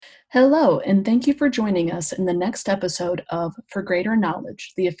Hello, and thank you for joining us in the next episode of For Greater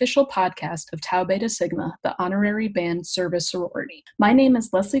Knowledge, the official podcast of Tau Beta Sigma, the honorary band service sorority. My name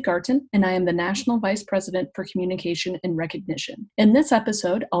is Leslie Garton, and I am the National Vice President for Communication and Recognition. In this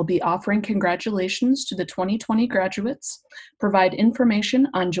episode, I'll be offering congratulations to the 2020 graduates, provide information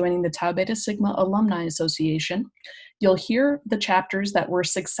on joining the Tau Beta Sigma Alumni Association. You'll hear the chapters that were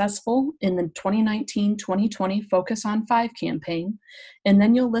successful in the 2019-2020 Focus on 5 campaign, and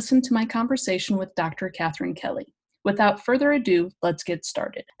then you'll listen to my conversation with Dr. Kathryn Kelly. Without further ado, let's get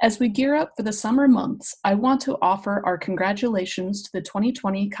started. As we gear up for the summer months, I want to offer our congratulations to the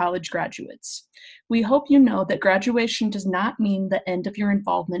 2020 college graduates. We hope you know that graduation does not mean the end of your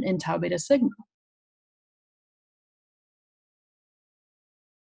involvement in Tau Beta Sigma.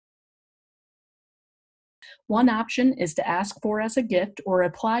 One option is to ask for as a gift or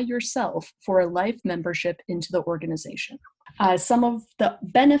apply yourself for a life membership into the organization. Some of the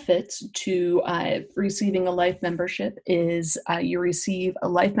benefits to receiving a life membership is you receive a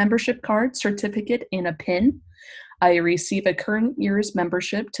life membership card, certificate, and a pin. You receive a current year's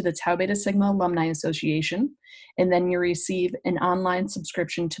membership to the Tau Beta Sigma Alumni Association, and then you receive an online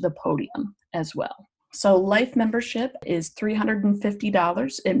subscription to the podium as well. So life membership is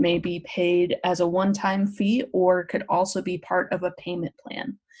 $350. It may be paid as a one-time fee or could also be part of a payment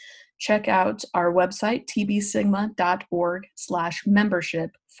plan. Check out our website,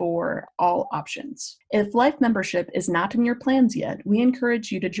 tbsigma.org/membership for all options. If life membership is not in your plans yet, we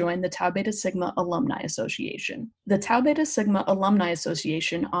encourage you to join the Tau Beta Sigma Alumni Association. The Tau Beta Sigma Alumni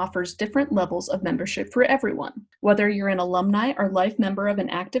Association offers different levels of membership for everyone. Whether you're an alumni or life member of an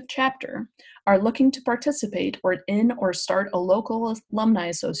active chapter, are looking to participate or start a local alumni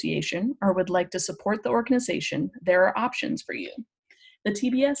association, or would like to support the organization, there are options for you. The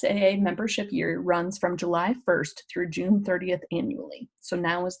TBSAA membership year runs from July 1st through June 30th annually, so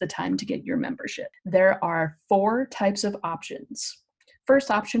now is the time to get your membership. There are 4 types of options.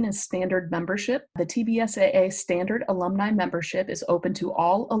 First option is standard membership. The TBSAA standard alumni membership is open to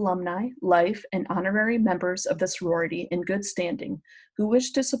all alumni, life, and honorary members of the sorority in good standing who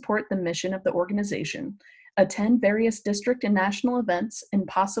wish to support the mission of the organization, attend various district and national events, and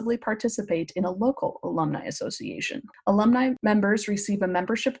possibly participate in a local alumni association. Alumni members receive a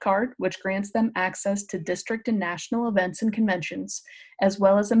membership card, which grants them access to district and national events and conventions, as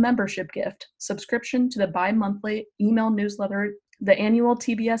well as a membership gift, subscription to the bi-monthly email newsletter, the annual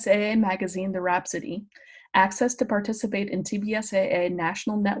TBSAA magazine, The Rhapsody, access to participate in TBSAA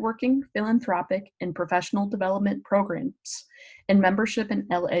national networking, philanthropic, and professional development programs, and membership in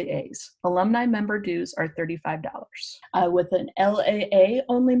LAAs. Alumni member dues are $35. With an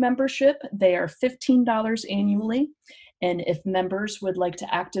LAA-only membership, they are $15 annually, and if members would like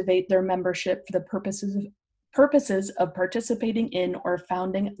to activate their membership for the purposes of participating in or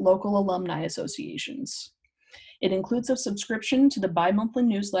founding local alumni associations. It includes a subscription to the bi-monthly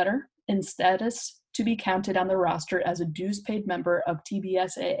newsletter and status to be counted on the roster as a dues-paid member of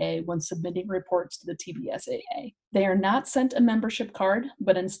TBSAA when submitting reports to the TBSAA. They are not sent a membership card,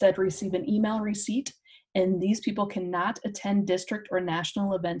 but instead receive an email receipt, and these people cannot attend district or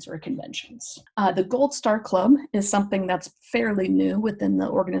national events or conventions. The Gold Star Club is something that's fairly new within the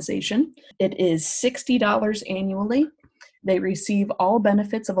organization. It is $60 annually. They receive all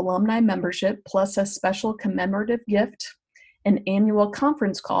benefits of alumni membership, plus a special commemorative gift, an annual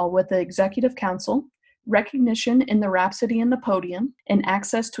conference call with the executive council, recognition in the Rhapsody and the podium, and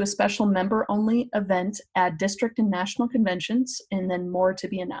access to a special member-only event at district and national conventions, and then more to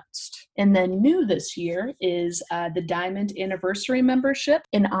be announced. And then new this year is the Diamond Anniversary membership.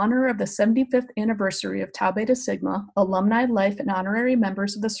 In honor of the 75th anniversary of Tau Beta Sigma, alumni, life, and honorary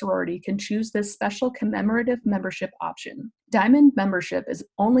members of the sorority can choose this special commemorative membership option. Diamond membership is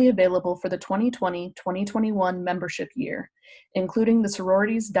only available for the 2020-2021 membership year, including the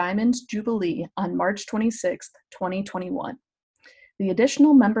sorority's Diamond Jubilee on March 26, 2021. The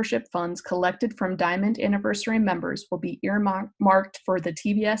additional membership funds collected from Diamond Anniversary members will be earmarked for the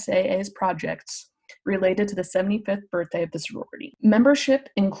TBSAA's projects related to the 75th birthday of the sorority. Membership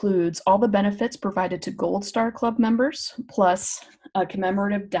includes all the benefits provided to Gold Star Club members, plus a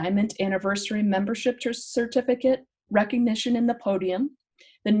commemorative Diamond Anniversary membership certificate, recognition in the podium,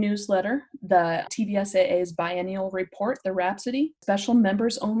 the newsletter, the TBSAA's biennial report, The Rhapsody, special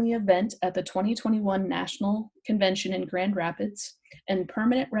members-only event at the 2021 National Convention in Grand Rapids, and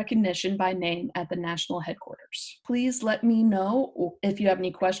permanent recognition by name at the national headquarters. Please let me know if you have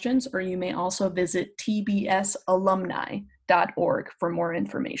any questions, or you may also visit tbsalumni.org for more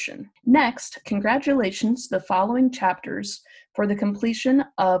information. Next, congratulations to the following chapters for the completion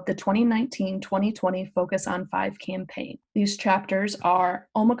of the 2019-2020 Focus on 5 campaign. These chapters are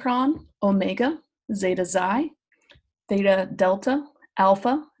Omicron, Omega, Zeta Xi, Theta Delta,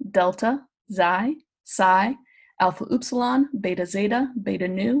 Alpha, Delta, Xi, Psi, Alpha Upsilon, Beta Zeta, Beta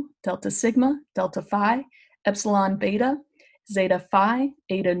Nu, Delta Sigma, Delta Phi, Epsilon Beta, Zeta Phi,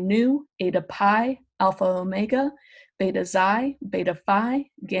 Eta Nu, Eta Pi, Alpha Omega, Beta Xi, Beta Phi,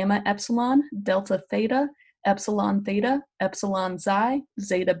 Gamma Epsilon, Delta Theta, Epsilon Theta, Epsilon Xi,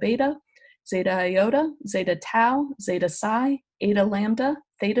 Zeta Beta, Zeta Iota, Zeta Tau, Zeta Psi, Eta Lambda,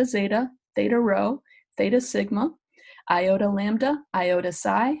 Theta Zeta, Theta Rho, Theta Sigma, Iota Lambda, Iota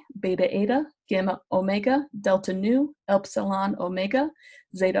Psi, Beta Eta, Gamma Omega, Delta Nu, Epsilon Omega,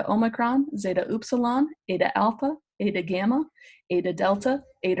 Zeta Omicron, Zeta Upsilon, Eta Alpha, Eta Gamma, Eta Delta,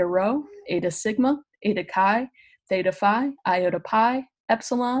 Eta Rho, Eta Sigma, Eta Chi, Theta Phi, Iota Pi,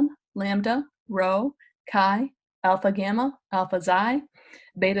 Epsilon, Lambda, Rho, Chi, Alpha Gamma, Alpha Xi,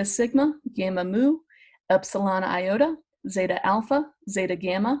 Beta Sigma, Gamma Mu, Epsilon Iota, Zeta Alpha, Zeta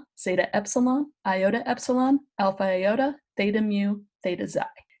Gamma, Zeta Epsilon, Iota Epsilon, Alpha Iota, Theta Mu, Theta Xi.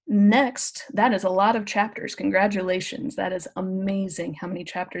 Next, that is a lot of chapters. Congratulations. That is amazing how many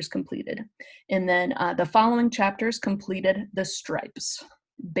chapters completed. And then the following chapters completed the stripes: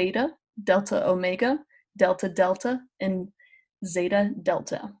 Beta, Delta Omega, Delta Delta, and Zeta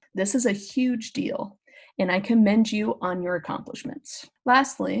Delta. This is a huge deal, and I commend you on your accomplishments.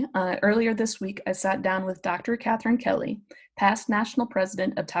 Lastly, earlier this week, I sat down with Dr. Kathryn Kelly, past national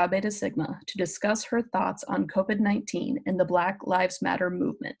president of Tau Beta Sigma, to discuss her thoughts on COVID-19 and the Black Lives Matter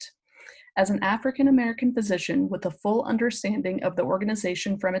movement. As an African-American physician with a full understanding of the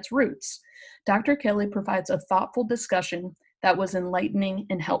organization from its roots, Dr. Kelly provides a thoughtful discussion that was enlightening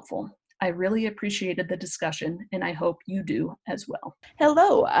and helpful. I really appreciated the discussion, and I hope you do as well.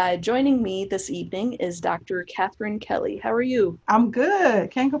 Hello, joining me this evening is Dr. Kathryn Kelly. How are you? I'm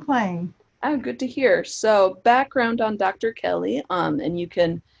good. Can't complain. Oh, good to hear. So, background on Dr. Kelly, and you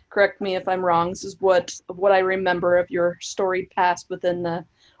can correct me if I'm wrong. This is what I remember of your storied past within the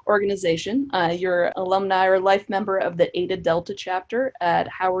organization. You're alumni or life member of the Eta Delta chapter at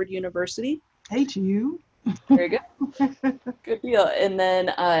Howard University. Hate you. Very good. Good deal. And then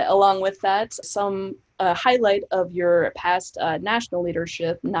along with that, some highlight of your past national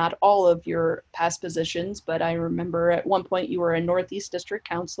leadership, not all of your past positions, but I remember at one point you were a Northeast District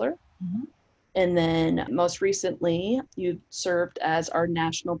Counselor. Mm-hmm. And then most recently, you served as our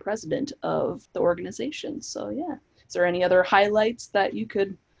national president of the organization. So yeah, is there any other highlights that you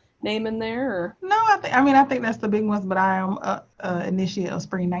could name in there? Or? No, I think that's the big ones, but I am initiate of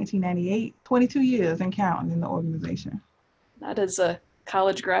spring 1998, 22 years and counting in the organization. That is a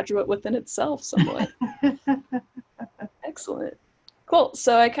college graduate within itself somewhat. Excellent. Cool.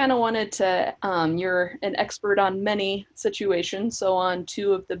 So I kind of wanted to, you're an expert on many situations, so on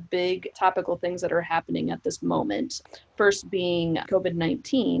two of the big topical things that are happening at this moment. First being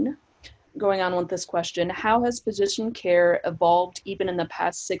COVID-19. Going on with this question, how has physician care evolved even in the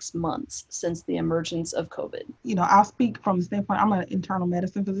past 6 months since the emergence of COVID? You know, I'll speak from the standpoint, I'm an internal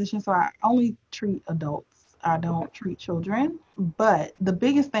medicine physician, so I only treat adults. I don't treat children. But the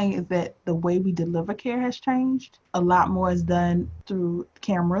biggest thing is that the way we deliver care has changed. A lot more is done through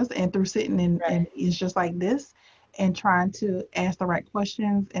cameras and through sitting in it's just like this and trying to ask the right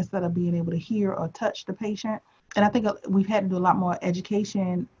questions instead of being able to hear or touch the patient. And I think we've had to do a lot more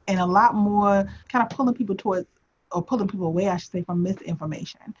education and a lot more kind of pulling people away, I should say, from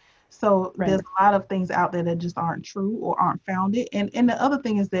misinformation. So there's a lot of things out there that just aren't true or aren't founded. And the other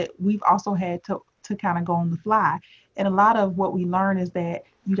thing is that we've also had to kind of go on the fly. And a lot of what we learn is that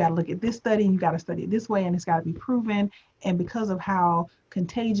you got to look at this study and you got to study it this way and it's got to be proven. And because of how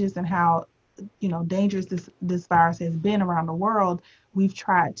contagious and how dangerous this virus has been around the world, we've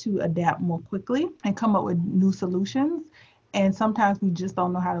tried to adapt more quickly and come up with new solutions. And sometimes we just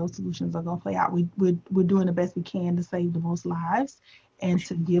don't know how those solutions are going to play out. We're doing the best we can to save the most lives and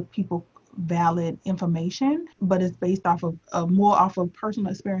to give people valid information, but it's based off of more off of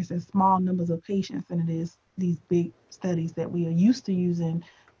personal experience and small numbers of patients than it is these big studies that we are used to using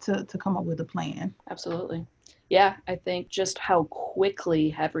to come up with a plan. Absolutely. Yeah, I think just how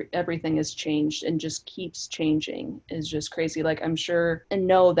quickly everything has changed and just keeps changing is just crazy. Like, I'm sure and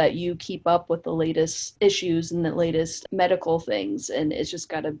know that you keep up with the latest issues and the latest medical things, and it's just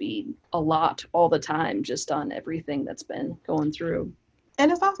got to be a lot all the time just on everything that's been going through.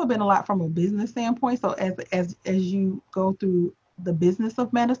 And it's also been a lot from a business standpoint. So as you go through the business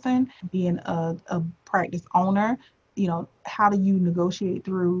of medicine, being a practice owner, how do you negotiate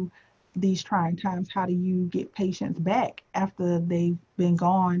through these trying times, how do you get patients back after they've been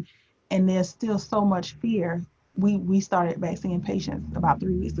gone? And there's still so much fear. We started back seeing patients about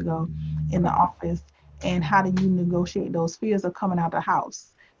 3 weeks ago in the office. And how do you negotiate those fears of coming out the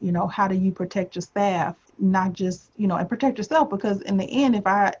house? How do you protect your staff, not just, and protect yourself? Because in the end, if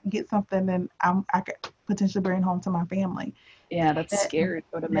I get something, then I could potentially bring home to my family. Yeah, that's that scary,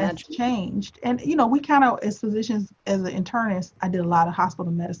 I would that's imagine. changed. And we kind of, as physicians, as an internist, I did a lot of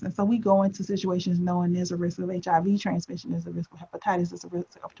hospital medicine, so we go into situations knowing there's a risk of HIV transmission, there's a risk of hepatitis, there's a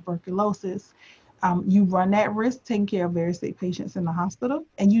risk of tuberculosis. You run that risk taking care of very sick patients in the hospital,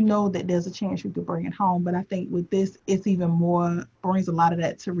 and you know that there's a chance you could bring it home. But I think with this, it's even more, brings a lot of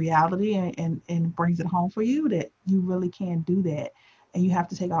that to reality, and brings it home for you that you really can do that, and you have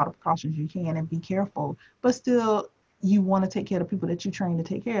to take all the precautions you can and be careful, but still you want to take care of the people that you train to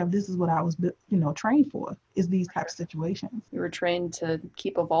take care of. This is what I was, trained for, is these types of situations. You were trained to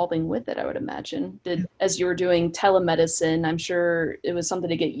keep evolving with it, I would imagine. As you were doing telemedicine, I'm sure it was something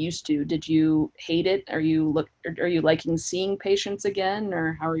to get used to. Did you hate it? Are you liking seeing patients again,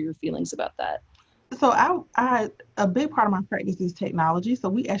 or how are your feelings about that? So a big part of my practice is technology. So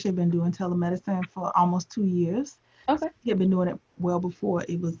we actually been doing telemedicine for almost 2 years. Okay. We had been doing it well before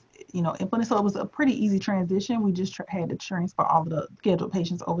it was, implemented. So it was a pretty easy transition. We just had to transfer all of the scheduled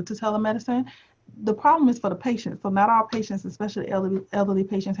patients over to telemedicine. The problem is for the patients. So not all patients, especially elderly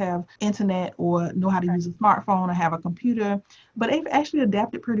patients, have internet or know how to use a smartphone or have a computer. But they've actually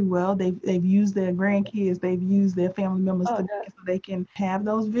adapted pretty well. They've used their grandkids, they've used their family members Oh, to yeah. so they can have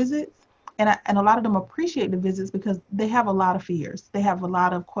those visits. And a lot of them appreciate the visits because they have a lot of fears. They have a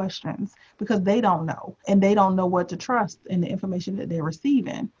lot of questions because they don't know, and they don't know what to trust in the information that they're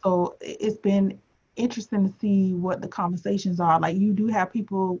receiving. So it's been interesting to see what the conversations are. Like, you do have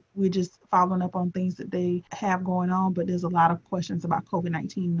people, we're just following up on things that they have going on, but there's a lot of questions about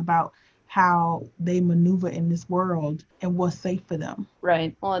COVID-19, about how they maneuver in this world and what's safe for them.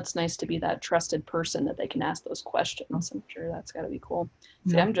 Right. Well, it's nice to be that trusted person that they can ask those questions. I'm sure that's got to be cool.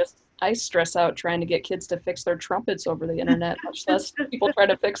 See, Yeah. I stress out trying to get kids to fix their trumpets over the internet, much less people try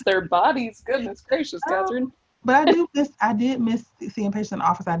to fix their bodies. Goodness gracious, Oh, Kathryn. but I did miss seeing patients in the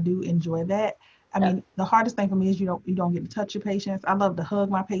office. I do enjoy that. I Yeah. mean, the hardest thing for me is you don't get to touch your patients. I love to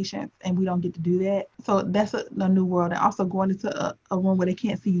hug my patients, and we don't get to do that. So that's a new world. And also going into a room where they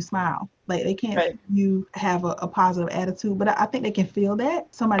can't see you smile, like they can't Right. see you have a positive attitude. But I think they can feel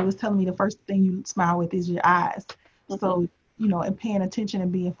that. Somebody was telling me the first thing you smile with is your eyes. Hmm. So and paying attention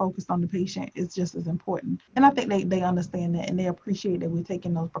and being focused on the patient is just as important. And I think they understand that, and they appreciate that we're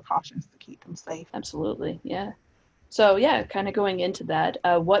taking those precautions to keep them safe. Absolutely. Yeah. So, yeah, kind of going into that,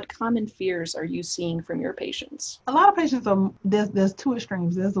 what common fears are you seeing from your patients? A lot of patients are, there's two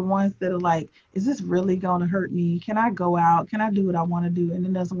extremes. There's the ones that are like, is this really gonna hurt me? Can I go out? Can I do what I want to do? And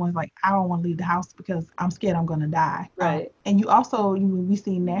then there's the ones like, I don't want to leave the house because I'm scared I'm gonna die. Right. And we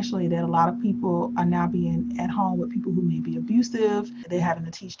see nationally that a lot of people are now being at home with people who may be abusive. They're having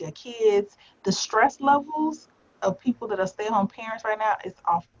to teach their kids. The stress levels of people that are stay-at-home parents right now is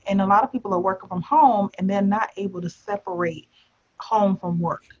off, and a lot of people are working from home and they're not able to separate home from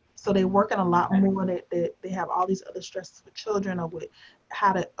work. So they're working a lot more. They have all these other stresses with children, or with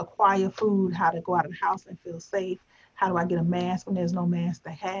how to acquire food, how to go out of the house and feel safe. How do I get a mask when there's no mask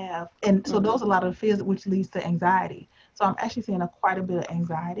to have? And so Mm-hmm. those are a lot of the fears, which leads to anxiety. So I'm actually seeing quite a bit of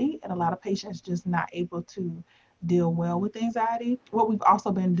anxiety, and a lot of patients just not able to deal well with anxiety. What we've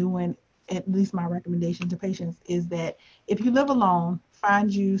also been doing, at least my recommendation to patients, is that if you live alone,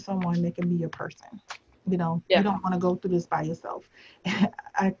 find you someone that can be your person. You Yeah. don't want to go through this by yourself.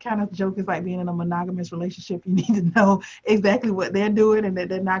 I kind of joke, it's like being in a monogamous relationship. You need to know exactly what they're doing, and that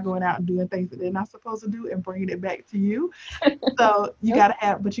they're not going out and doing things that they're not supposed to do and bringing it back to you. So Yep. you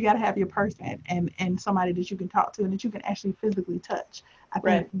gotta have your person, and somebody that you can talk to and that you can actually physically touch. I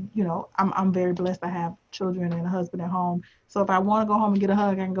Right. think, I'm very blessed. I have children and a husband at home. So if I want to go home and get a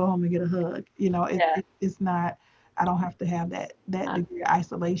hug, I can go home and get a hug. Yeah. It's not, I don't have to have that Not degree of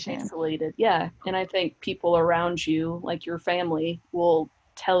isolation. isolated. Yeah. And I think people around you, like your family, will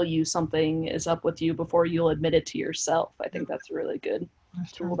tell you something is up with you before you'll admit it to yourself. I think that's a really good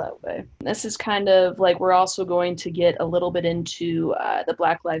That's tool true. that way. This is kind of like we're also going to get a little bit into the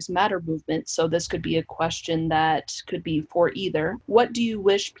Black Lives Matter movement. So this could be a question that could be for either. What do you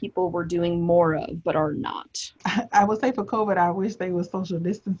wish people were doing more of but are not? I would say for COVID, I wish they were social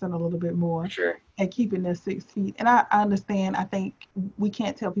distancing a little bit For more sure. and keeping their 6 feet. And I understand. I think we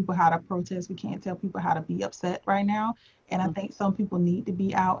can't tell people how to protest. We can't tell people how to be upset right now. And I Mhm. think some people need to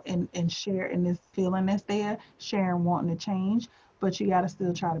be out and share in this feeling that's there, sharing wanting to change. but you got to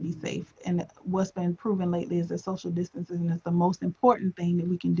still try to be safe. And what's been proven lately is that social distancing is the most important thing that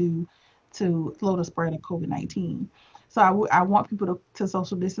we can do to slow the spread of COVID-19. So I want people to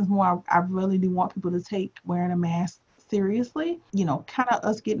social distance more. I really do want people to take wearing a mask seriously, kind of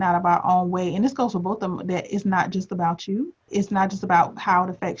us getting out of our own way. And this goes for both of them, that it's not just about you. It's not just about how it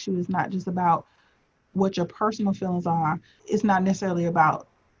affects you. It's not just about what your personal feelings are. It's not necessarily about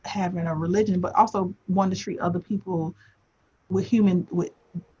having a religion, but also wanting to treat other people with human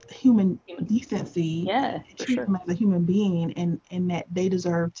decency, Yeah, for treat sure. them as a human being, and that they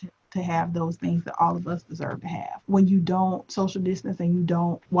deserve to have those things that all of us deserve to have. When you don't social distance and you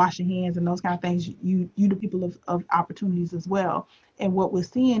don't wash your hands and those kind of things, you the people of opportunities as well. And what we're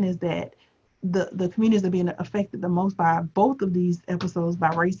seeing is that the communities that are being affected the most by both of these episodes, by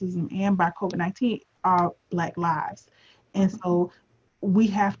racism and by COVID-19, are Black lives. And so we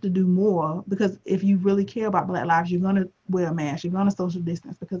have to do more, because if you really care about Black lives, you're going to wear a mask, you're going to social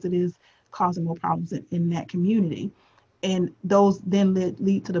distance, because it is causing more problems in that community. And those then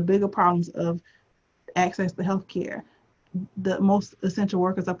lead to the bigger problems of access to health care. The most essential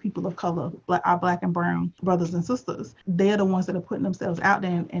workers are people of color, our Black and brown brothers and sisters. They're the ones that are putting themselves out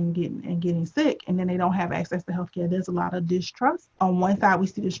there and getting sick, and then they don't have access to healthcare. There's a lot of distrust. On one side, we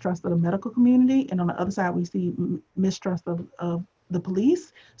see distrust of the medical community, and on the other side, we see mistrust of the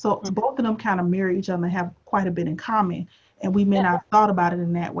police. So both of them kind of mirror each other and have quite a bit in common, and we may not have thought about it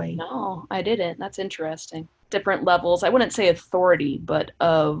in that way. No, I didn't. That's interesting. Different levels, I wouldn't say authority, but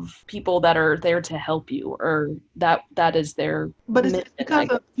of people that are there to help you, or that is their But it's mission, because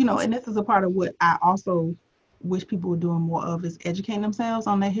of, and this is a part of what I also wish people were doing more of, is educating themselves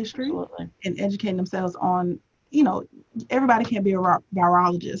on their history Absolutely. and educating themselves on, you know, everybody can't be a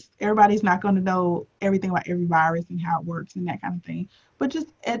virologist. Everybody's not going to know everything about every virus and how it works and that kind of thing. But just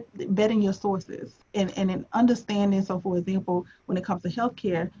vetting your sources and understanding. So, for example, when it comes to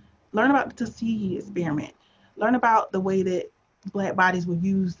healthcare, learn about the Tuskegee experiment. Learn about the way that Black bodies were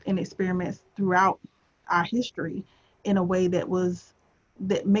used in experiments throughout our history in a way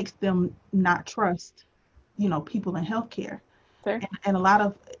that makes them not trust, people in healthcare. Fair. And a lot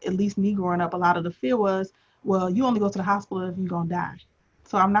of, at least me growing up, a lot of the fear was, well, you only go to the hospital if you're gonna die.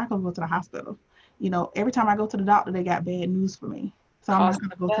 So I'm not gonna go to the hospital. Every time I go to the doctor, they got bad news for me. So I'm Cause not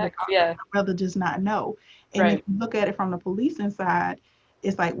gonna and go to the effect. doctor. Yeah. I'd rather just not know. And if Right. you look at it from the policing side,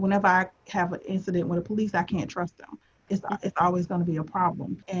 it's like whenever I have an incident with the police, I can't trust them. It's always going to be a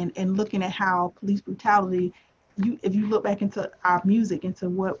problem. And looking at how police brutality, if you look back into our music, into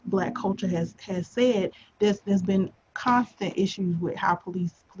what Black culture has said, there's been constant issues with how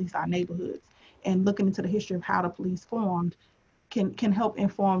police our neighborhoods. And looking into the history of how the police formed can help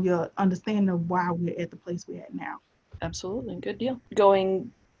inform your understanding of why we're at the place we're at now. Absolutely. Good deal.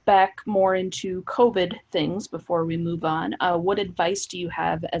 Going back more into COVID things before we move on, what advice do you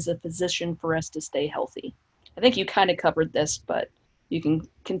have as a physician for us to stay healthy? I think you kind of covered this, but you can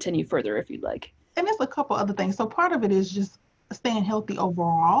continue further if you'd like. And there's a couple other things. So part of it is just staying healthy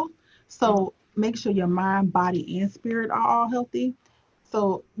overall. So make sure your mind, body, and spirit are all healthy.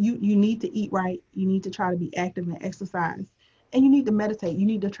 So you need to eat right. You need to try to be active and exercise. And you need to meditate. You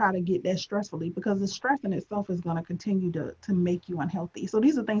need to try to get that stress relief, because the stress in itself is going to continue to make you unhealthy. So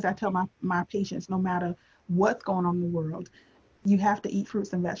these are things I tell my patients, no matter what's going on in the world. You have to eat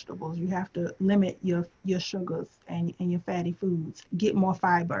fruits and vegetables. You have to limit your sugars and your fatty foods. Get more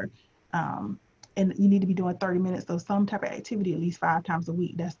fiber. Um, and you need to be doing 30 minutes of some type of activity at least 5 times a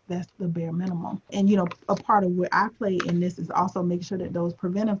week. That's the bare minimum. And a part of what I play in this is also making sure that those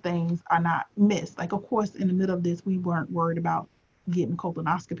preventive things are not missed. Like, of course, in the middle of this, we weren't worried about getting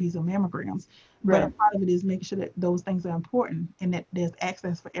colonoscopies or mammograms. But a part of it is making sure that those things are important and that there's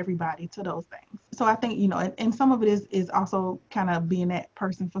access for everybody to those things. So I think, and some of it is also kind of being that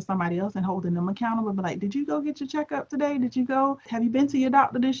person for somebody else and holding them accountable. But like, did you go get your checkup today? Have you been to your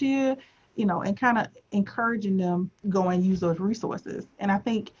doctor this year? And kind of encouraging them go and use those resources. And I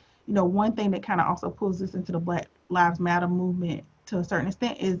think, one thing that kind of also pulls this into the Black Lives Matter movement to a certain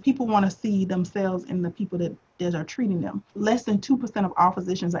extent is people want to see themselves in the people that are treating them. Less than 2% of all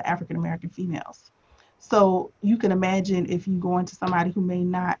physicians are African American females. So you can imagine if you go into somebody who may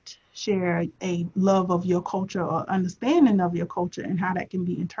not share a love of your culture or understanding of your culture and how that can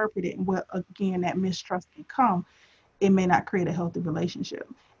be interpreted, and where again that mistrust can come, it may not create a healthy relationship.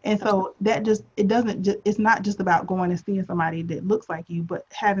 And so it's not just about going and seeing somebody that looks like you, but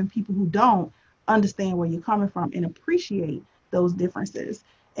having people who don't understand where you're coming from and appreciate those differences.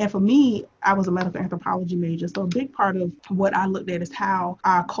 And for me, I was a medical anthropology major. So a big part of what I looked at is how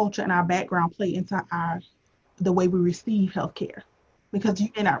our culture and our background play into the way we receive healthcare. Because you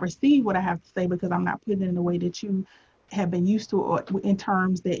may not receive what I have to say because I'm not putting it in the way that you have been used to, or in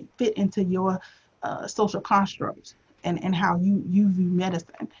terms that fit into your social construct and how you view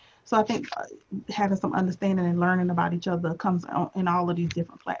medicine. So I think having some understanding and learning about each other comes in all of these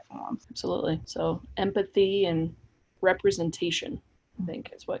different platforms. Absolutely. So empathy and representation, I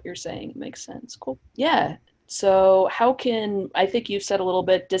think, is what you're saying. It makes sense. Cool. Yeah. So how can, I think you've said a little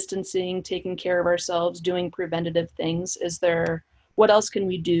bit, distancing, taking care of ourselves, doing preventative things. Is there, what else can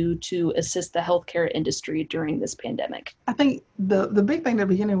we do to assist the healthcare industry during this pandemic? I think the big thing at the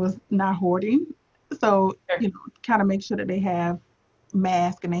beginning was not hoarding. So, Sure. kind of make sure that they have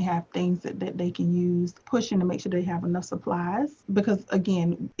masks and they have things that they can use, pushing to make sure they have enough supplies. Because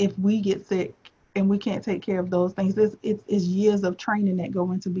again, if we get sick and we can't take care of those things, it's years of training that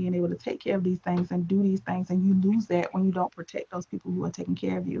go into being able to take care of these things and do these things. And you lose that when you don't protect those people who are taking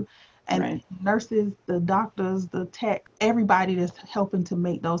care of you. And Right. nurses, the doctors, the tech, everybody that's helping to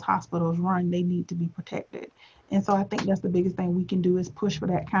make those hospitals run, they need to be protected. And so I think that's the biggest thing we can do is push for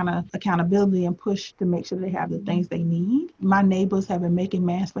that kind of accountability and push to make sure they have the things they need. My neighbors have been making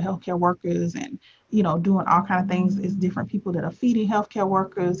masks for healthcare workers and, doing all kind of things. It's different people that are feeding healthcare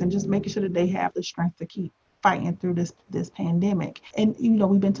workers and just making sure that they have the strength to keep fighting through this pandemic. And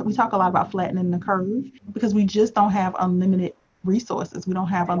we talk a lot about flattening the curve because we just don't have unlimited resources. We don't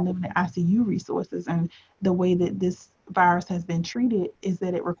have unlimited ICU resources, and the way that this virus has been treated is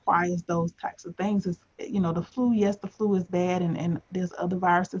that it requires those types of things. Is the flu, yes, the flu is bad, and there's other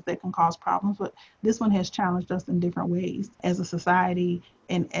viruses that can cause problems, but this one has challenged us in different ways as a society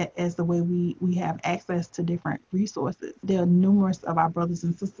and as the way we have access to different resources. There are numerous of our brothers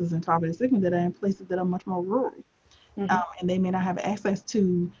and sisters in Target Sigma that are in places that are much more rural. Mm-hmm. And they may not have access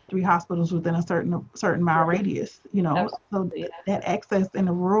to 3 hospitals within a certain mile Right. radius. So Absolutely. that access in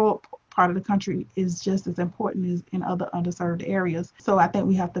the rural part of the country is just as important as in other underserved areas. So I think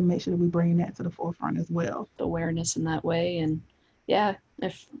we have to make sure that we bring that to the forefront as well. The awareness in that way. And yeah,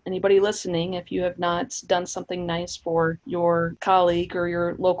 if anybody listening, if you have not done something nice for your colleague or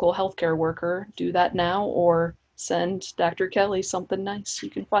your local healthcare worker, do that now or send Dr. Kelly something nice. You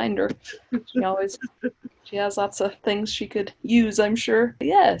can find her. She always she has lots of things she could use, I'm sure.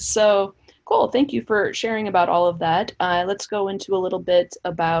 Yeah, so cool. Thank you for sharing about all of that. Let's go into a little bit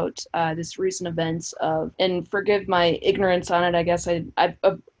about this recent events of, and forgive my ignorance on it. I guess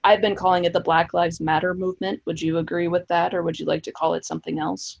I've been calling it the Black Lives Matter movement. Would you agree with that, or would you like to call it something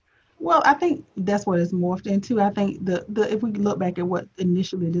else? Well, I think that's what it's morphed into. I think the if we look back at what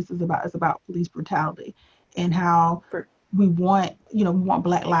initially this is about, it's about police brutality and how For we want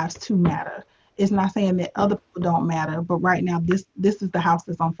Black lives to matter. It's not saying that other people don't matter, but right now this is the house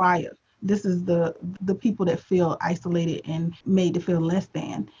that's on fire. This is the people that feel isolated and made to feel less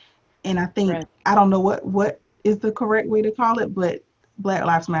than. And I think right. I don't know what is the correct way to call it, but Black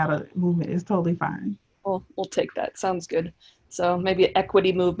Lives Matter movement is totally fine. We'll take that. Sounds good. So maybe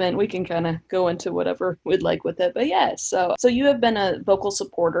equity movement. We can kind of go into whatever we'd like with it. But yeah, so you have been a vocal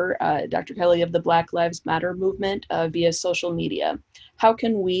supporter, Dr. Kelly, of the Black Lives Matter movement via social media. How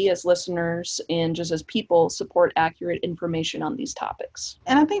can we, as listeners and just as people, support accurate information on these topics?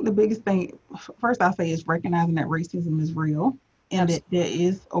 And I think the biggest thing, first I'll say, is recognizing that racism is real and that Absolutely. there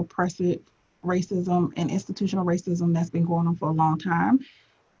is oppressive racism and institutional racism that's been going on for a long time.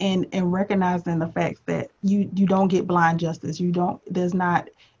 And recognizing the fact that you don't get blind justice. There's not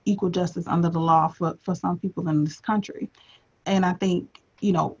equal justice under the law for some people in this country. And I think,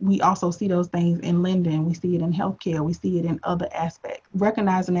 we also see those things in lending, we see it in healthcare, we see it in other aspects.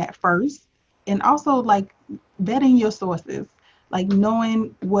 Recognizing that first, and also like vetting your sources, like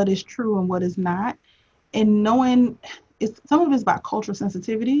knowing what is true and what is not, and knowing some of it's about cultural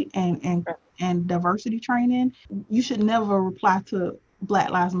sensitivity and diversity training. You should never reply to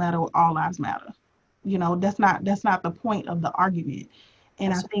Black Lives Matter or All Lives Matter. That's not the point of the argument.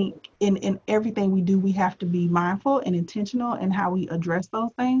 And I Absolutely. think in everything we do, we have to be mindful and intentional in how we address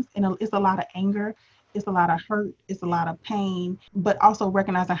those things. And it's a lot of anger, it's a lot of hurt, it's a lot of pain, but also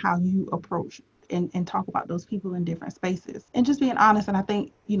recognizing how you approach and talk about those people in different spaces and just being honest. And I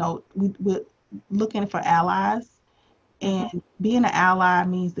think, we're looking for allies, Mm-hmm. and being an ally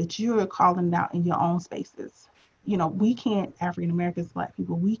means that you're calling it out in your own spaces. We can't, African Americans, Black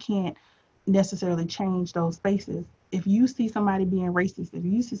people, we can't necessarily change those spaces. If you see somebody being racist, if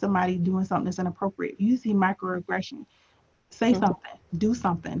you see somebody doing something that's inappropriate, if you see microaggression, say Mm-hmm. something, do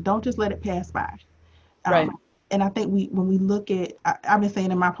something. Don't just let it pass by. Right. And I think when we look at, I've been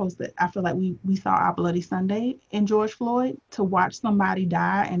saying in my post that I feel like we saw our bloody Sunday in George Floyd. To watch somebody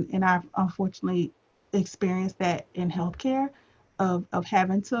die, and I've unfortunately experienced that in healthcare, of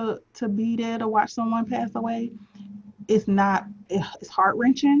having to be there to watch someone pass away. It's not, it's heart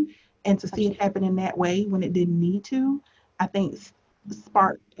wrenching, And to see it happen in that way when it didn't need to, I think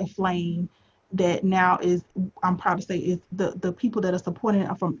sparked a flame that now is, I'm proud to say, is the people that are supporting it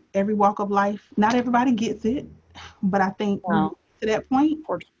are from every walk of life. Not everybody gets it, but I think when we No, get to that point,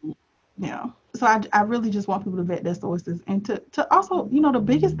 unfortunately. yeah. So I really just want people to vet their sources and to also, the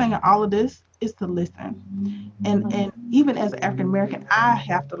biggest thing in all of this is to listen. And even as an African American, I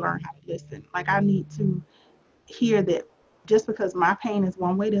have to learn how to listen. Like I need to hear that just because my pain is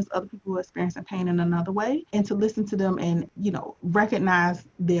one way, there's other people who are experiencing pain in another way, and to listen to them and recognize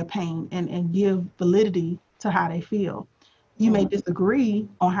their pain and give validity to how they feel. You may disagree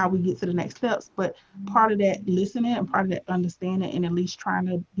on how we get to the next steps, but part of that listening and part of that understanding and at least trying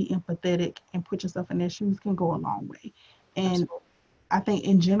to be empathetic and put yourself in their shoes can go a long way. And Absolutely. I think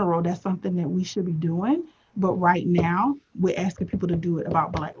in general that's something that we should be doing, but right now we're asking people to do it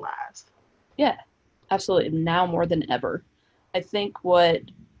about Black lives. Yeah, absolutely. Now more than ever. I think what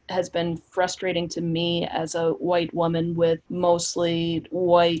has been frustrating to me as a white woman with mostly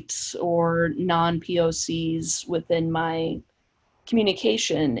white or non POCs within my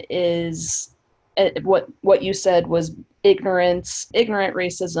communication is what you said was ignorant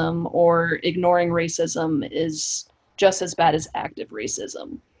racism or ignoring racism is just as bad as active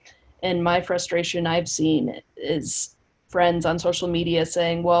racism. And my frustration I've seen is friends on social media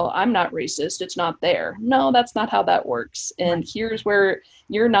saying, well, I'm not racist, it's not there. No, that's not how that works. Right. And here's where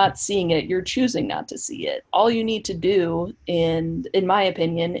you're not seeing it, you're choosing not to see it. All you need to do, and in my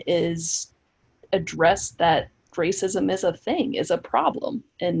opinion, is address that racism is a thing, is a problem.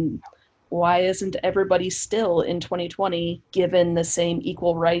 And why isn't everybody still in 2020 given the same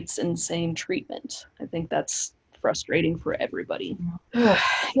equal rights and same treatment? I think that's frustrating for everybody.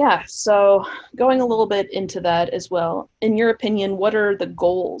 Yeah, so going a little bit into that as well, in your opinion, what are the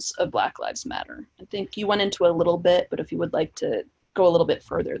goals of Black Lives Matter? I think you went into a little bit, but if you would like to go a little bit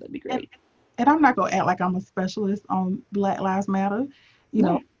further, that'd be And great. and I'm not gonna act like I'm a specialist on Black Lives Matter. You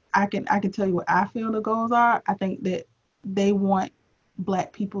know, No. I can tell you what I feel the goals are. I think that they want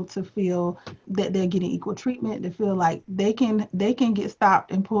Black people to feel that they're getting equal treatment, to feel like they can get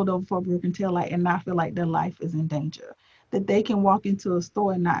stopped and pulled over for a broken tail light and not feel like their life is in danger. That they can walk into a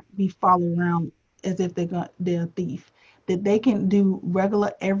store and not be followed around as if they're a thief. That they can do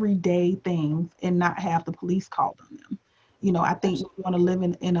regular everyday things and not have the police called on them. I think we Absolutely. want to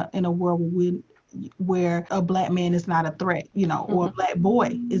live in a world where a Black man is not a threat, or a Mm-hmm. Black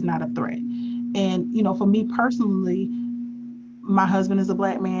boy is not a threat. And for me personally, my husband is a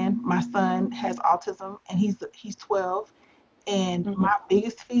Black man. My son has autism, and he's 12. And Mm-hmm. my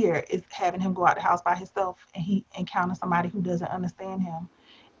biggest fear is having him go out the house by himself, and he encounters somebody who doesn't understand him,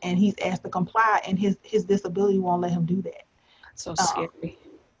 and he's asked to comply, and his disability won't let him do that. That's so Um, scary.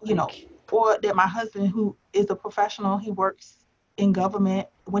 you know, Like, or that my husband, who is a professional, he works in government,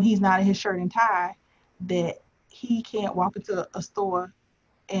 when he's not in his shirt and tie, that he can't walk into a store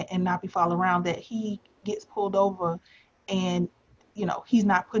and not be followed around, that he gets pulled over and he's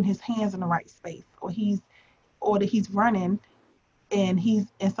not putting his hands in the right space, or that he's running and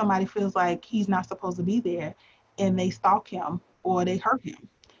somebody feels like he's not supposed to be there and they stalk him or they hurt him.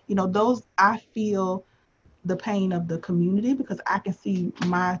 Those, I feel the pain of the community because I can see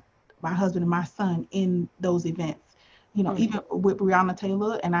my husband and my son in those events. mm-hmm. Even with Breonna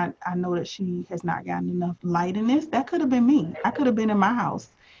Taylor, and I know that she has not gotten enough light in this. That could have been me. I could have been in my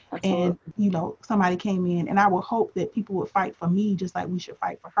house, and Absolutely. somebody came in, and I would hope that people would fight for me just like we should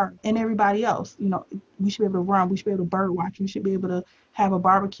fight for her and everybody else. We should be able to run. We should be able to bird watch. We should be able to have a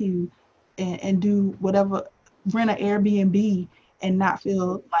barbecue, and do whatever, rent an Airbnb, and not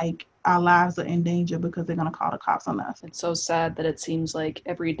feel like our lives are in danger because they're going to call the cops on us. It's so sad that it seems like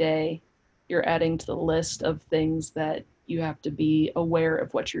every day you're adding to the list of things that you have to be aware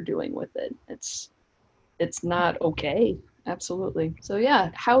of what you're doing with it. It's not okay. Absolutely. So yeah,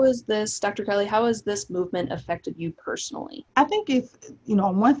 how is this, Dr. Kelly, how has this movement affected you personally? I think it's,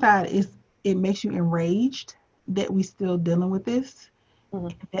 on one side, it makes you enraged that we still dealing with this, Mm-hmm.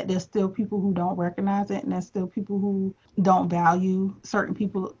 that there's still people who don't recognize it, and there's still people who don't value certain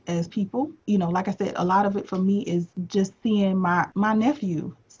people as people. Like I said, a lot of it for me is just seeing my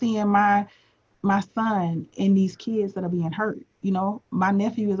nephew, seeing my son and these kids that are being hurt. My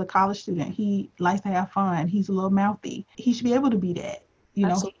nephew is a college student. He likes to have fun. He's a little mouthy. He should be able to be that. You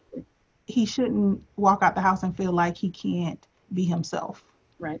know, he, Absolutely. he shouldn't walk out the house and feel like he can't be himself.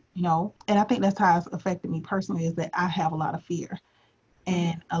 Right. And I think that's how it's affected me personally, is that I have a lot of fear Mm-hmm.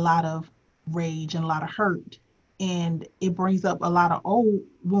 and a lot of rage and a lot of hurt. And it brings up a lot of old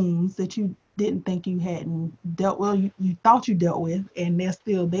wounds that you didn't think you hadn't dealt with, you thought you dealt with, and they're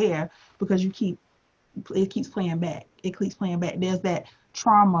still there because it keeps playing back. It keeps playing back. There's that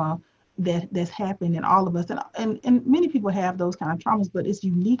trauma that's happened in all of us, and many people have those kind of traumas, but it's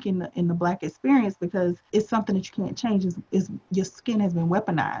unique in the Black experience because it's something that you can't change. Is your skin has been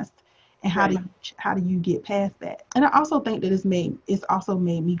weaponized, and how do you get past that? And I also think that it's also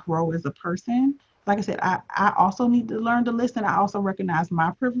made me grow as a person. Like I said, I also need to learn to listen. I also recognize my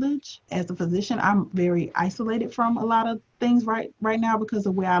privilege as a physician. I'm very isolated from a lot of things right now because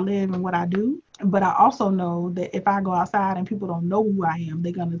of where I live and what I do. But I also know that if I go outside and people don't know who I am,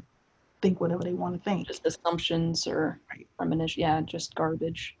 they're gonna think whatever they want to think. Just assumptions or Right. premonition. Yeah, just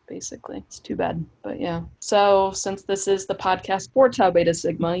garbage, basically. It's too bad, but yeah. So since this is the podcast for Tau Beta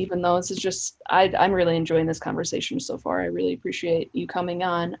Sigma, even though this is just, I'm really enjoying this conversation so far. I really appreciate you coming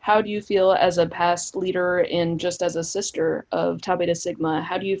on. How do you feel as a past leader and just as a sister of Tau Beta Sigma?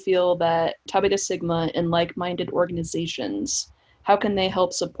 How do you feel that Tau Beta Sigma and like-minded organizations, how can they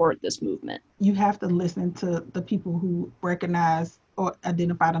help support this movement? You have to listen to the people who recognize or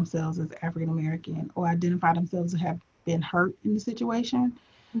identify themselves as African American or identify themselves as have been hurt in the situation.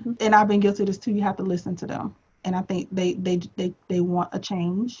 Mm-hmm. And I've been guilty of this too. You have to listen to them. And I think they want a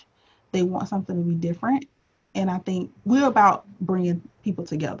change. They want something to be different. And I think we're about bringing people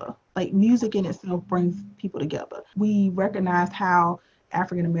together. Like music in itself brings people together. We recognize how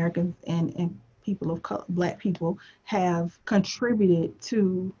African Americans and people of color, Black people have contributed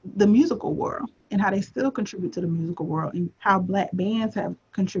to the musical world and how they still contribute to the musical world and how Black bands have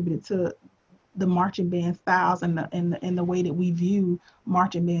contributed to the marching band styles and the way that we view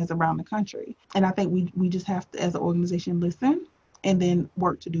marching bands around the country. And I think we just have to, as an organization, listen and then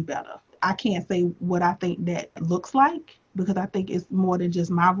work to do better. I can't say what I think that looks like because I think it's more than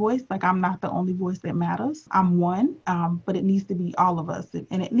just my voice. Like I'm not the only voice that matters. I'm one, but it needs to be all of us.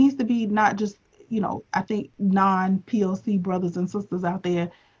 And it needs to be not just, I think non-POC brothers and sisters out there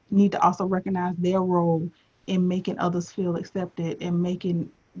need to also recognize their role in making others feel accepted and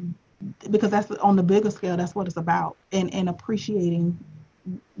because that's on the bigger scale, that's what it's about. And appreciating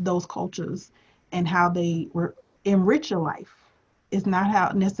those cultures and how they enrich your life. It's not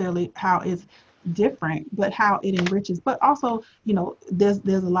how necessarily how it's different, but how it enriches. But also, there's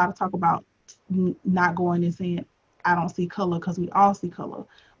a lot of talk about not going and saying, I don't see color because we all see color,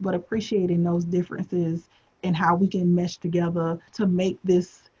 but appreciating those differences and how we can mesh together to make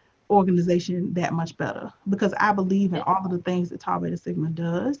this organization that much better, because I believe in all of the things that Tau Beta Sigma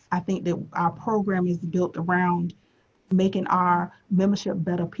does. I think that our program is built around making our membership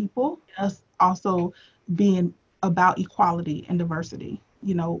better people, us also being about equality and diversity.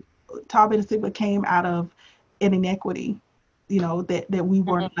 Tau Beta Sigma came out of an inequity, that we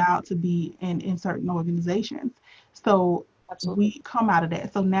weren't allowed to be in certain organizations. So Absolutely. we come out of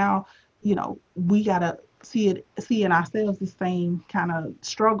that. So now, we gotta see in ourselves the same kind of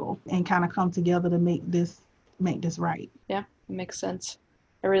struggle and kind of come together to make this right. Yeah, it makes sense.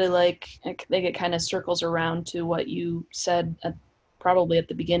 I really like it kind of circles around to what you said probably at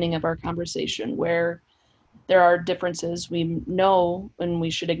the beginning of our conversation, where there are differences. We know and we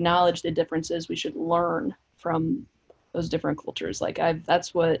should acknowledge the differences. We should learn from those different cultures.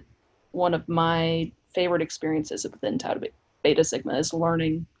 That's what one of my favorite experiences within Tau Beta Sigma is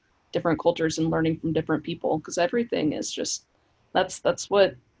learning different cultures and learning from different people, because everything is just, that's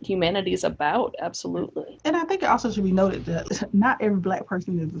what humanity is about. Absolutely. And I think it also should be noted that not every Black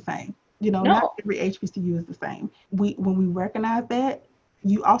person is the same. No. Not every HBCU is the same. When we recognize that,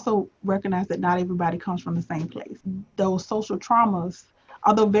 you also recognize that not everybody comes from the same place. Those social traumas,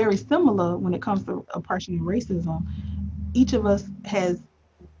 although very similar when it comes to oppression and racism, each of us has,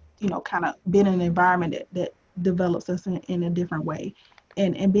 kind of been in an environment that develops us in a different way.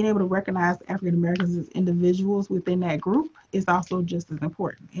 And being able to recognize African Americans as individuals within that group is also just as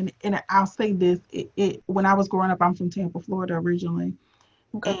important. And I'll say this, when I was growing up, I'm from Tampa, Florida originally.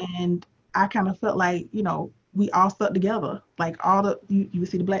 Okay. And I kind of felt like, we all stuck together. Like you would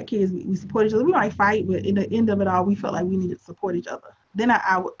see the Black kids, we support each other. We might fight, but in the end of it all, we felt like we needed to support each other. Then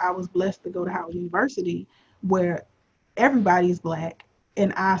I was blessed to go to Howard University, where everybody is Black,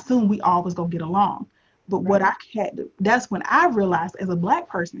 and I assumed we all was gonna get along. But what I had to, that's when I realized as a Black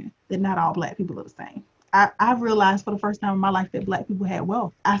person that not all Black people are the same. I realized for the first time in my life that Black people had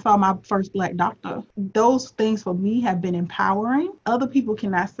wealth. I saw my first Black doctor. Those things for me have been empowering. Other people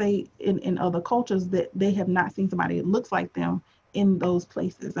cannot say in other cultures that they have not seen somebody that looks like them in those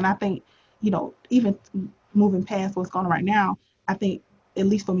places. And I think, even moving past what's going on right now, I think, at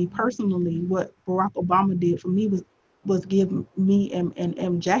least for me personally, what Barack Obama did for me was give me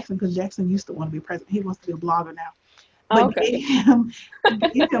and Jackson, because Jackson used to want to be president. He wants to be a blogger now. But Okay.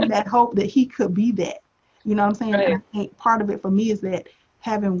 gave him that hope that he could be that. You know what I'm saying? Right. And I think part of it for me is that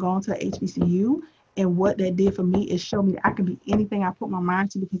having gone to HBCU And what that did for me is show me that I can be anything I put my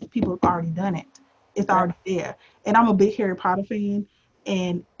mind to because people have already done it. It's already there. And I'm a big Harry Potter fan.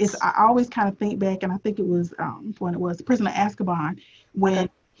 And I always kind of think back, and I think it was when it was Prisoner of Azkaban, when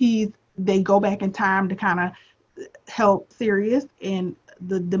they go back in time to kind of help Sirius, and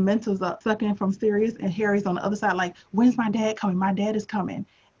the Dementors are sucking from Sirius, and Harry's on the other side, like, when's my dad coming? My dad is coming.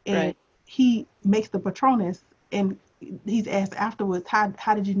 And he makes the Patronus, and he's asked afterwards,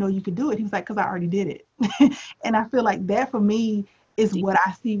 how did you know you could do it? He was like, because I already did it. And I feel like that for me is what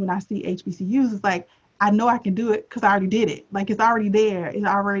I see when I see HBCUs. It's like, I know I can do it because I already did it. Like, it's already there. It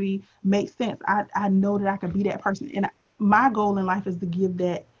already makes sense. I know that I can be that person. And my goal in life is to give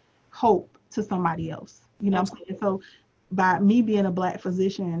that hope to somebody else. You know what I'm saying? So by me being a Black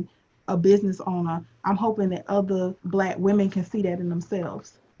physician, a business owner, I'm hoping that other Black women can see that in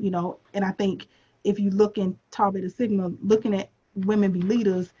themselves, you know. And I think if you look in Tau Beta Sigma, looking at women be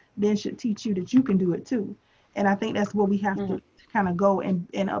leaders, then should teach you that you can do it too. And I think that's what we have to kind of go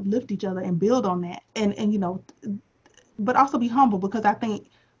and uplift each other and build on that. And you know, but also be humble, because I think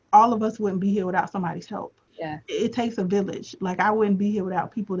all of us wouldn't be here without somebody's help. Yeah. It takes a village. Like, I wouldn't be here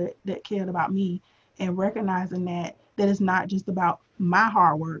without people that cared about me, and recognizing that it's not just about my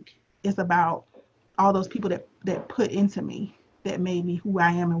hard work. It's about all those people that put into me, that made me who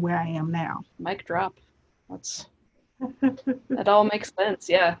I am and where I am now. Mic drop. That all makes sense.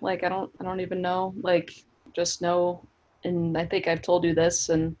 Yeah. Like, I don't even know. Like, just know, and I think I've told you this,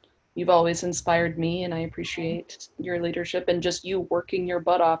 and you've always inspired me, and I appreciate your leadership and just you working your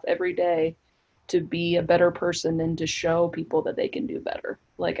butt off every day to be a better person and to show people that they can do better.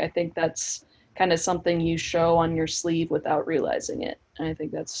 Like, I think that's kind of something you show on your sleeve without realizing it. And I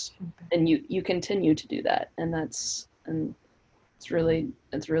think and you continue to do that. And it's really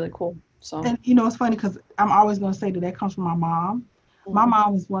cool. So. And you know, it's funny because I'm always going to say that comes from my mom. My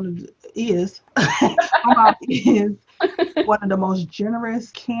mom is my mom is one of the most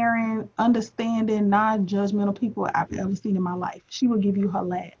generous, caring, understanding, non-judgmental people I've ever seen in my life. She will give you her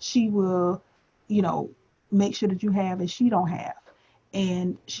last. She will, you know, make sure that you have and she don't have.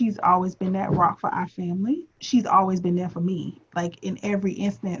 And she's always been that rock for our family. She's always been there for me. Like, in every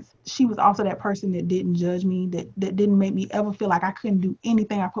instance, she was also that person that didn't judge me, that didn't make me ever feel like I couldn't do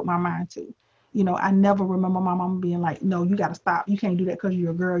anything I put my mind to. You know, I never remember my mama being like, no, you got to stop. You can't do that because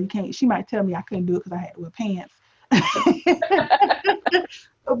you're a girl. You can't. She might tell me I couldn't do it because I had to wear pants.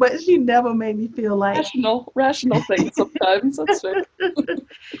 But she never made me feel like rational things sometimes. That's fair.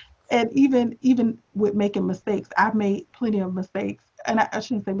 And even with making mistakes, I've made plenty of mistakes. And I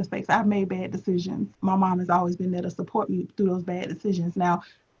shouldn't say mistakes. I've made bad decisions. My mom has always been there to support me through those bad decisions. Now,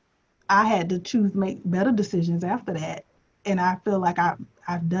 I had to choose to make better decisions after that. And I feel like I've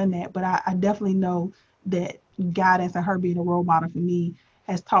done that. But I definitely know that guidance and her being a role model for me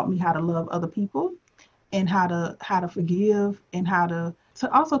has taught me how to love other people, and how to forgive, and how to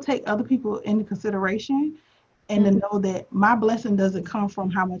also take other people into consideration, and to know that my blessing doesn't come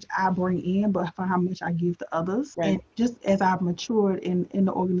from how much I bring in, but from how much I give to others. Right. And just as I've matured in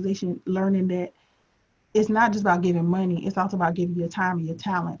the organization, learning that it's not just about giving money, it's also about giving your time and your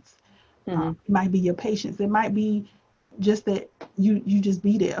talents. It might be your patience. It might be just that you just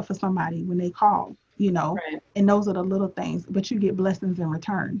be there for somebody when they call, you know. Right. And those are the little things, but you get blessings in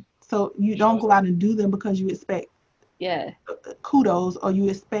return. So you don't go out and do them because you expect kudos, or you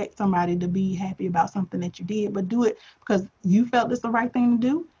expect somebody to be happy about something that you did, but do it because you felt it's the right thing to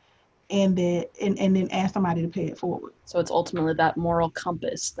do, and then ask somebody to pay it forward. So it's ultimately that moral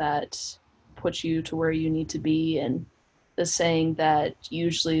compass that puts you to where you need to be, and the saying that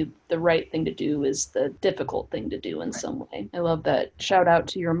usually the right thing to do is the difficult thing to do in some way. I love that. Shout out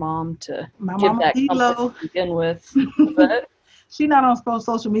to your mom to give that compass to begin with. But she not on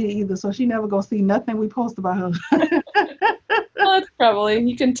social media either, so she never gonna see nothing we post about her. well, that's probably,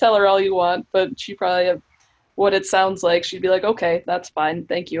 you can tell her all you want, but she probably have what it sounds like. She'd be like, okay, that's fine.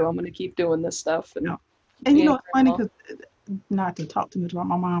 Thank you. I'm going to keep doing this stuff. And you know, it's funny because, not to talk too much about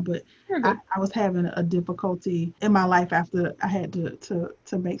my mom, but I was having a difficulty in my life after I had to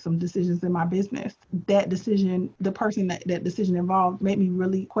make some decisions in my business. That decision, the person that decision involved, made me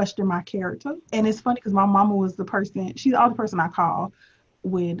really question my character. And it's funny because my mama was the person, she's the person I call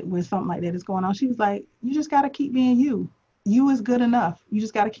when something like that is going on. She was like, you just got to keep being you. You is good enough. You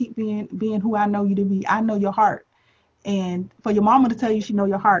just got to keep being who I know you to be. I know your heart. And for your mama to tell you she know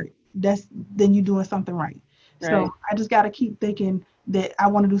your heart, then you're doing something right. So I just got to keep thinking that I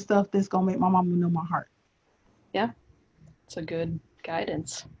want to do stuff that's going to make my mama know my heart. Yeah. It's a good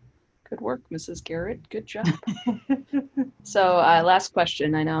guidance. Good work, Mrs. Garrett. Good job. So last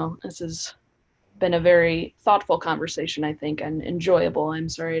question. I know this is been a very thoughtful conversation, I think, and enjoyable. I'm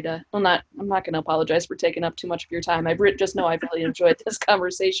not going to apologize for taking up too much of your time. Just know I've really enjoyed this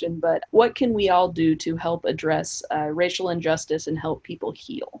conversation, but what can we all do to help address racial injustice and help people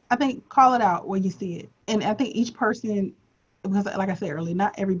heal? I think call it out where you see it. And I think each person, because like I said earlier,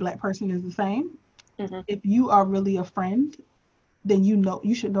 not every Black person is the same. Mm-hmm. If you are really a friend, then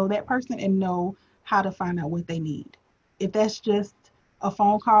you should know that person and know how to find out what they need. If that's just a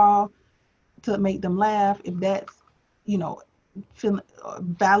phone call to make them laugh, if that's, feeling,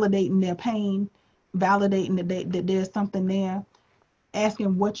 validating their pain, validating that there's something there,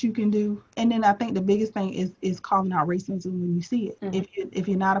 asking what you can do. And then I think the biggest thing is calling out racism when you see it. Mm-hmm. If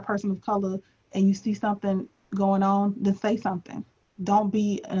you're not a person of color and you see something going on, then say something. Don't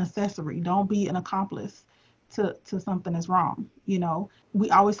be an accessory. Don't be an accomplice to something that's wrong. We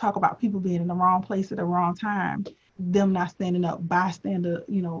always talk about people being in the wrong place at the wrong time, them not standing up, bystander,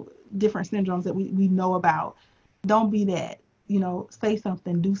 different syndromes that we know about. Don't be that. Say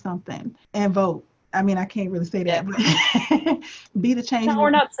something, do something, and vote. I mean, I can't really say that, but be the change. No, we're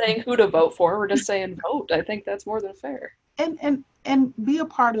not saying who to vote for. We're just saying vote. I think that's more than fair. And be a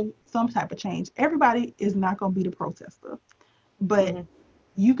part of some type of change. Everybody is not going to be the protester, but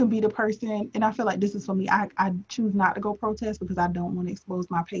you can be the person. And I feel like this is for me. I choose not to go protest because I don't want to expose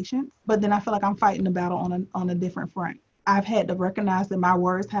my patients. But then I feel like I'm fighting the battle on a different front. I've had to recognize that my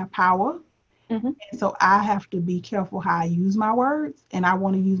words have power. Mm-hmm. And so I have to be careful how I use my words. And I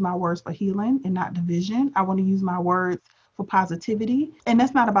want to use my words for healing and not division. I want to use my words for positivity. And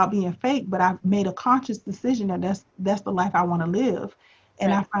that's not about being fake, but I've made a conscious decision that that's the life I want to live.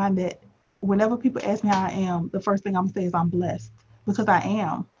 And right. I find that whenever people ask me how I am, the first thing I'm going to say is I'm blessed, because I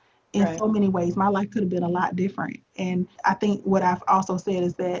am in right. so many ways. My life could have been a lot different. And I think what I've also said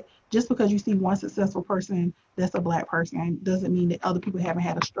is that just because you see one successful person that's a Black person doesn't mean that other people haven't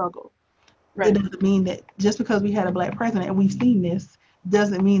had a struggle. Right. It doesn't mean that just because we had a Black president and we've seen this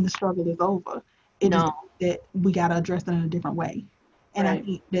doesn't mean the struggle is over. It just means that we got to address it in a different way. And right. I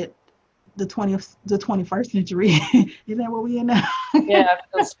think that the 21st century, is that what we in now? Yeah,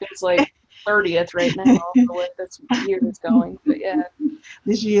 it feels like 30th right now, the way this year is going. But yeah.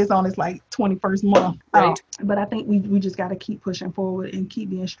 This year is on its 21st month. Right. But I think we just got to keep pushing forward and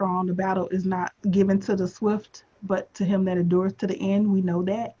keep being strong. The battle is not given to the swift, but to him that endures to the end. We know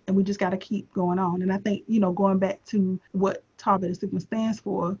that, and we just got to keep going on. And I think, going back to what Tau Beta Sigma stands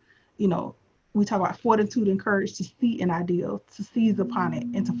for, we talk about fortitude and courage to see an ideal, to seize upon it,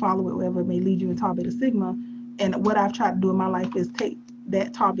 and to follow it wherever it may lead you in Tau Beta Sigma. And what I've tried to do in my life is take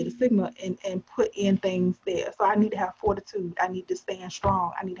that Tau Beta Sigma and put in things there. So I need to have fortitude. I need to stand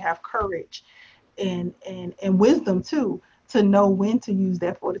strong. I need to have courage and wisdom too, to know when to use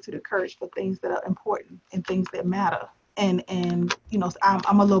that fortitude and courage for things that are important and things that matter. And so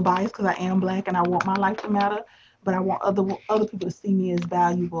I'm a little biased because I am Black and I want my life to matter, but I want other people to see me as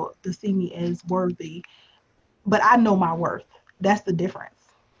valuable, to see me as worthy. But I know my worth. That's the difference.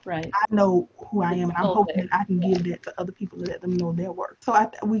 Right. I know who I am, and I'm hoping that I can give that to other people to let them know their worth.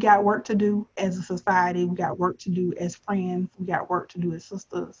 So we got work to do as a society. We got work to do as friends. We got work to do as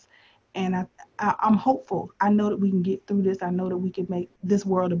sisters. And I'm hopeful. I know that we can get through this. I know that we can make this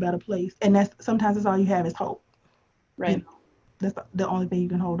world a better place. And sometimes that's all you have is hope. Right. That's the only thing you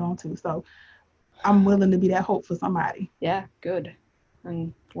can hold on to. So I'm willing to be that hope for somebody. Yeah, good.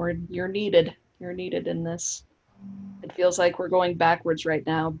 And you're needed. You're needed in this. It feels like we're going backwards right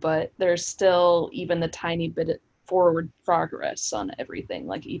now, but there's still even the tiny bit of forward progress on everything,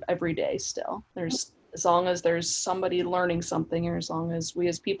 like every day still. There's, as long as there's somebody learning something, or as long as we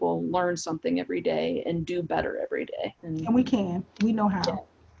as people learn something every day and do better every day. And we can. We know how.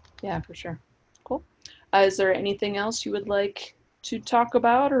 Yeah, for sure. Cool. Is there anything else you would like to talk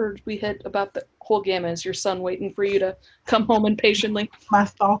about, or did we hit about the whole gamut? Is your son waiting for you to come home impatiently? My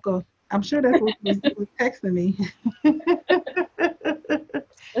stalker. I'm sure that's what was texting me.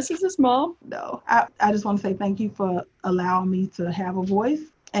 This is his mom. No, I just want to say thank you for allowing me to have a voice.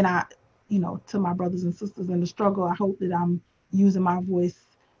 And to my brothers and sisters in the struggle, I hope that I'm using my voice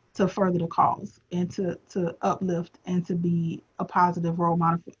to further the cause and to uplift and to be a positive role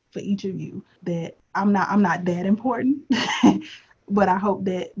model for each of you. That I'm not that important, but I hope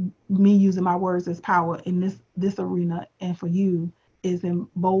that me using my words as power in this arena and for you is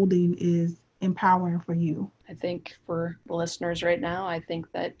emboldening, is empowering for you. I think for the listeners right now, I think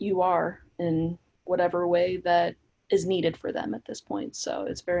that you are in whatever way that is needed for them at this point. So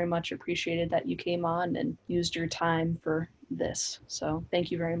it's very much appreciated that you came on and used your time for this. So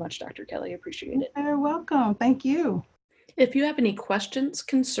thank you very much, Dr. Kelly. Appreciate it. You're welcome. Thank you. If you have any questions,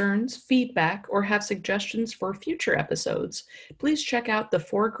 concerns, feedback, or have suggestions for future episodes, please check out the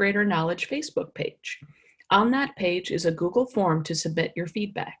For Greater Knowledge Facebook page. On that page is a Google form to submit your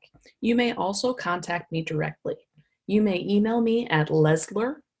feedback. You may also contact me directly. You may email me at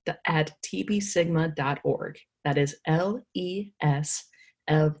lesler@tbsigma.org. That is LESLER.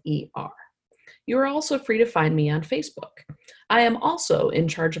 You are also free to find me on Facebook. I am also in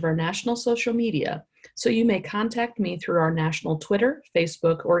charge of our national social media, so you may contact me through our national Twitter,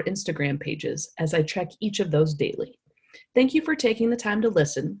 Facebook, or Instagram pages as I check each of those daily. Thank you for taking the time to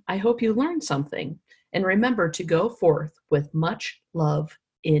listen. I hope you learned something, and remember to go forth with much love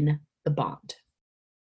in the bond.